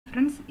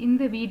Friends, in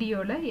the video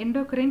la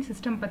endocrine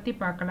system பத்தி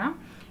பார்க்கலாம்.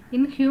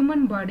 In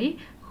human body,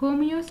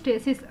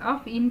 homeostasis of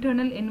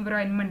internal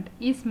environment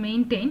is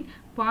maintained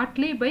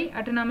partly by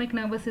autonomic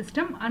nervous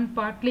system and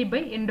partly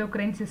by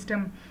endocrine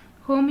system.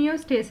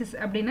 Homeostasis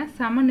அப்படினா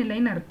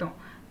சமநிலைன்னு அர்த்தம்.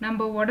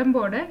 நம்ம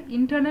உடம்போட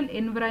internal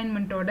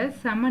environment ஓட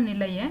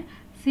சமநிலையை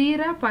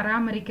சீரா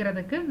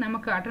பராமரிக்கிறதுக்கு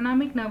நமக்கு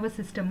autonomic nervous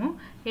systemமும்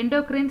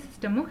endocrine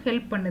systemமும்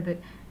ஹெல்ப் பண்ணுது.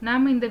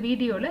 நாம இந்த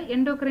வீடியோல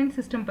endocrine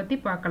system பத்தி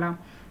பார்க்கலாம்.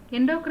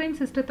 Endocrine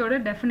systemத்தோட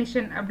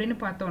definition அப்படினு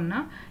பார்த்தோம்னா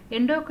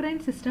endocrine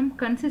system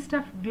consists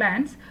of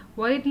glands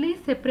widely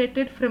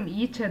separated from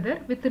each other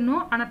with no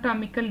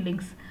anatomical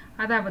links.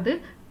 அதாவது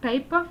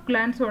type of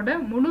glands ஓட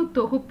முழு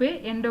தொகுப்பே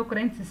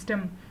endocrine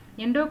system.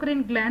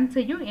 Endocrine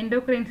glands-ஐயும்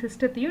endocrine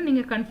system-த்தையும்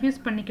நீங்க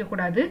கன்ஃபியூஸ் பண்ணிக்க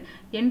கூடாது.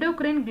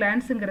 Endocrine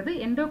glands-ங்கிறது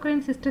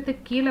endocrine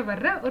system-த்துக்கு கீழ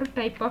வர்ற ஒரு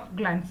type of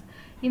glands.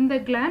 இந்த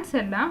glands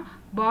எல்லாம்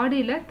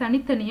பாடியில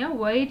தனித்தனியா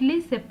widely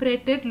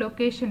separated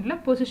location-ல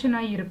பொசிஷன்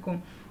ஆகி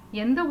இருக்கும்.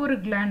 எந்த ஒரு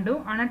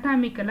கிளாண்டும்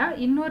அனடாமிக்கலா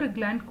இன்னொரு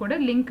கிளாண்ட் கூட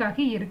லிங்க்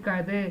ஆகி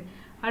இருக்காது.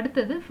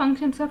 அடுத்தது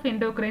functions of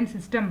endocrine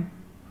system.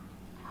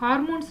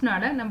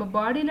 ஹார்மோன்ஸ்னால நம்ம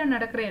பாடியில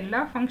நடக்கிற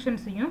எல்லா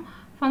ஃபங்க்ஷன்ஸையும்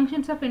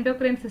functions of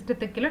endocrine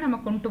systemத்துக்குள்ள நம்ம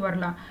கொண்டு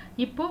வரலாம்.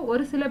 இப்போ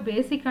ஒரு சில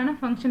பேசிக்கான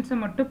ஃபங்க்ஷன்ஸை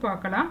மட்டும்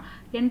பார்க்கலாம்.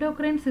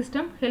 Endocrine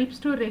system helps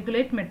to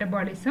regulate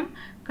metabolism,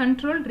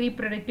 control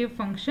reproductive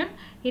function,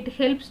 it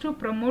helps to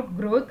promote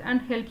growth and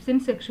helps in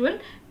sexual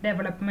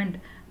development.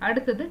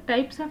 அடுத்தது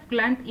types of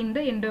gland in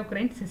the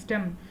endocrine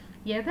system.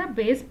 எதை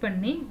பேஸ்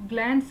பண்ணி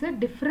கிளாண்ட்ஸை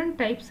டிஃப்ரெண்ட்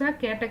டைப்ஸாக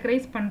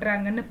கேட்டகரைஸ்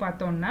பண்ணுறாங்கன்னு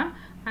பார்த்தோம்னா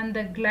அந்த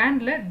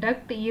கிளாண்டில்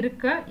டக்ட்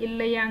இருக்கா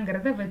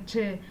இல்லையாங்கிறத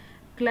வச்சு.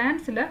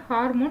 கிளாண்ட்ஸில்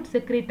ஹார்மோன்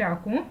செக்ரேட்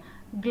ஆகும்.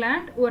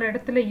 கிளாண்ட் ஒரு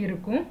இடத்துல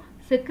இருக்கும்.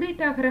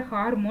 செக்ரேட் ஆகிற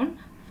ஹார்மோன்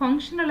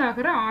ஃபங்க்ஷனல்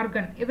ஆகிற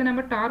ஆர்கன், இதை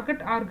நம்ம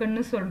டார்கெட்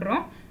ஆர்கன்னு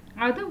சொல்கிறோம்,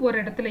 அது ஒரு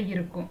இடத்துல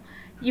இருக்கும்.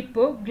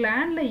 இப்போது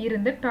கிளாண்டில்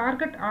இருந்து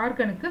டார்கெட்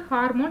ஆர்கனுக்கு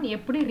ஹார்மோன்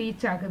எப்படி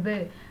ரீச் ஆகுது?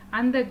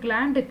 அந்த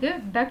கிளாண்டுக்கு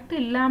டக்ட்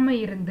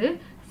இல்லாமல் இருந்து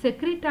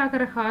செக்ரேட்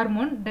ஆகிற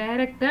ஹார்மோன்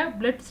டைரக்டாக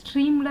பிளட்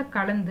ஸ்ட்ரீமில்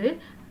கலந்து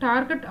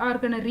டார்கெட்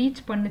ஆர்கனை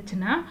ரீச்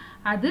பண்ணுச்சுன்னா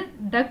அது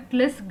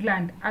டக்ட்லெஸ்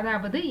கிளாண்ட்,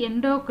 அதாவது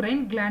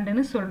எண்டோக்ரைன்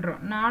கிளாண்டுன்னு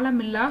சொல்கிறோம்,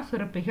 நாளமில்லா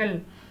சுரப்பிகள்.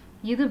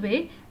 இதுவே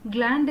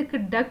கிளாண்டுக்கு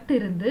டக்ட்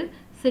இருந்து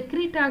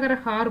செக்ரேட் ஆகிற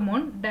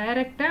ஹார்மோன்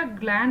டைரக்டாக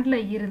கிளாண்டில்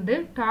இருந்து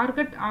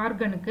டார்கெட்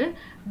ஆர்கனுக்கு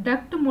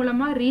டக்ட்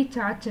மூலமாக ரீச்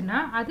ஆச்சுன்னா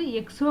அது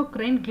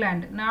எக்ஸோக்ரைன்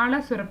கிளாண்ட், நாள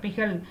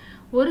சுரப்பிகள்.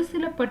 ஒரு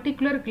சில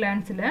பர்டிகுலர்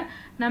கிளாண்ட்ஸில்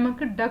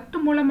நமக்கு டக்ட்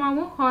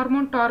மூலமாகவும்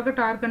ஹார்மோன்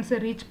டார்கெட் ஆர்கன்ஸை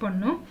ரீச்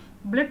பண்ணும்,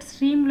 பிளட்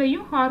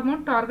ஸ்ட்ரீம்லையும்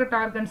ஹார்மோன் டார்கெட்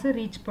ஆர்கன்ஸை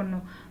ரீச்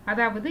பண்ணும்.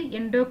 அதாவது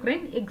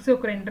எண்டோக்ரைன்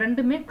எக்ஸோக்ரைன்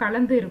ரெண்டுமே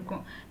கலந்து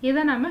இருக்கும்.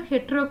 இதை நம்ம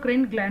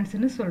ஹெட்ரோக்ரைன்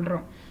கிளாண்ட்ஸ்னு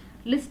சொல்கிறோம்.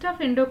 லிஸ்ட்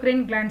ஆஃப்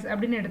எண்டோக்ரைன் கிளாண்ட்ஸ்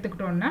அப்படின்னு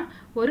எடுத்துக்கிட்டோம்னா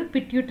ஒரு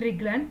பிட்யூட்டரி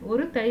கிளாண்ட்,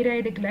 ஒரு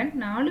thyroid gland,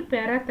 4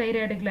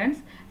 parathyroid glands,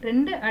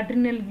 2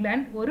 adrenal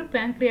gland, ஒரு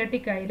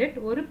பேங்க்ரியாட்டிக் ஐலட்,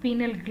 ஒரு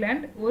பீனல்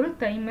கிளாண்ட், ஒரு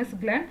தைமஸ்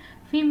கிளாண்ட்,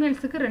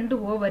 ஃபீமேல்ஸுக்கு 2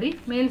 ஓவரி,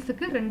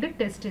 மேல்ஸுக்கு 2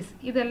 டெஸ்டிஸ்.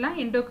 இதெல்லாம்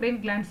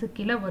எண்டோக்ரைன் கிளாண்ட்ஸுக்கு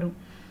கீழே வரும்.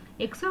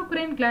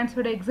 எக்ஸோக்ரைன்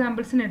கிளாண்ட்ஸோட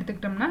எக்ஸாம்பிள்ஸ்னு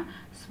எடுத்துக்கிட்டோம்னா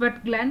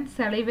sweat gland,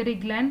 salivary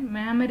gland,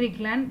 mammary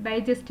gland,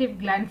 digestive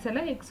glands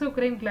எல்லாம்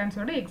எக்ஸோக்ரைன்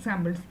கிளாண்ட்ஸோட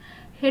எக்ஸாம்பிள்ஸ்.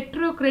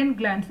 ஹெட்ரோக்ரைன்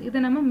கிளாண்ட்ஸ், இதை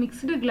நம்ம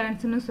மிக்ஸ்டு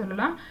கிளாண்ட்ஸ்னு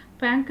சொல்லலாம்.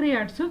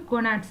 பேங்க்ரியாட்ஸும்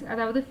கொனாட்ஸ்,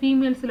 அதாவது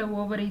ஃபீமேல்ஸில்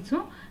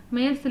ஓவரிஸும்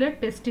மேல்ஸில்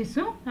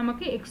டெஸ்டிஸும்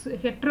நமக்கு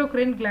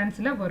ஹெட்ரோக்ரைன்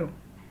கிளாண்ட்ஸில் வரும்.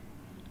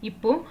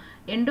 இப்போது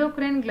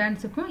எண்டோக்ரைன்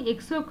கிளாண்ட்ஸுக்கும்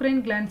எக்ஸோக்ரைன்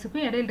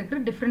கிளாண்ட்ஸுக்கும் இடையில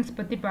இருக்கிற டிஃப்ரென்ஸ்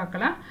பற்றி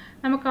பார்க்கலாம்.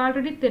 நமக்கு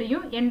ஆல்ரெடி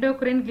தெரியும்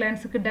எண்டோக்ரைன்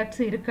கிளாண்ட்ஸுக்கு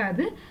டக்ட்ஸ்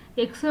இருக்காது,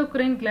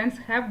 exocrine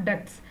glands have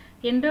ducts.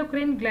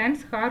 Endocrine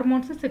glands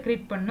ஹார்மோன்ஸை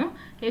secrete பண்ணும்,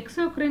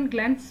 exocrine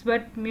glands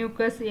sweat,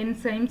 mucus,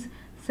 enzymes,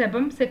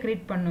 செபம்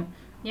செக்ரேட் பண்ணும்.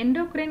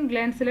 எண்டோக்ரைன்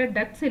கிளாண்ட்ஸில்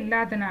டக்ட்ஸ்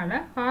இல்லாதனால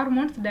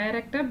ஹார்மோன்ஸ்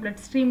டைரக்டாக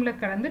பிளட் ஸ்ட்ரீமில்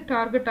கலந்து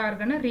டார்கெட்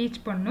ஆர்கனை ரீச்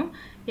பண்ணும்.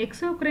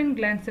 எக்ஸோக்ரைன்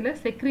கிளாண்ட்ஸில்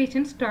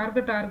செக்ரீஷன்ஸ்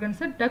டார்கெட்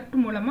ஆர்கன்ஸை டக்ட்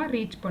மூலமாக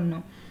ரீச்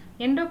பண்ணும்.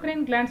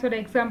 எண்டோக்ரைன் கிளாண்ட்ஸோட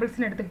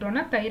எக்ஸாம்பிள்ஸ்னு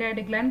எடுத்துக்கிட்டோம்னா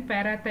thyroid gland,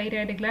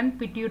 parathyroid gland,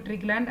 pituitary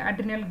gland,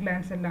 adrenal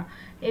glands எல்லாம்.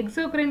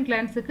 Exocrine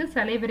கிளாண்ட்ஸுக்கு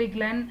salivary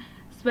gland,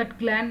 sweat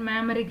gland,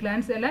 mammary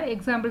glands எல்லாம்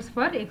examples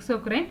for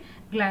exocrine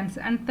glands.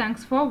 And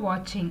thanks for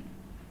வாட்சிங்.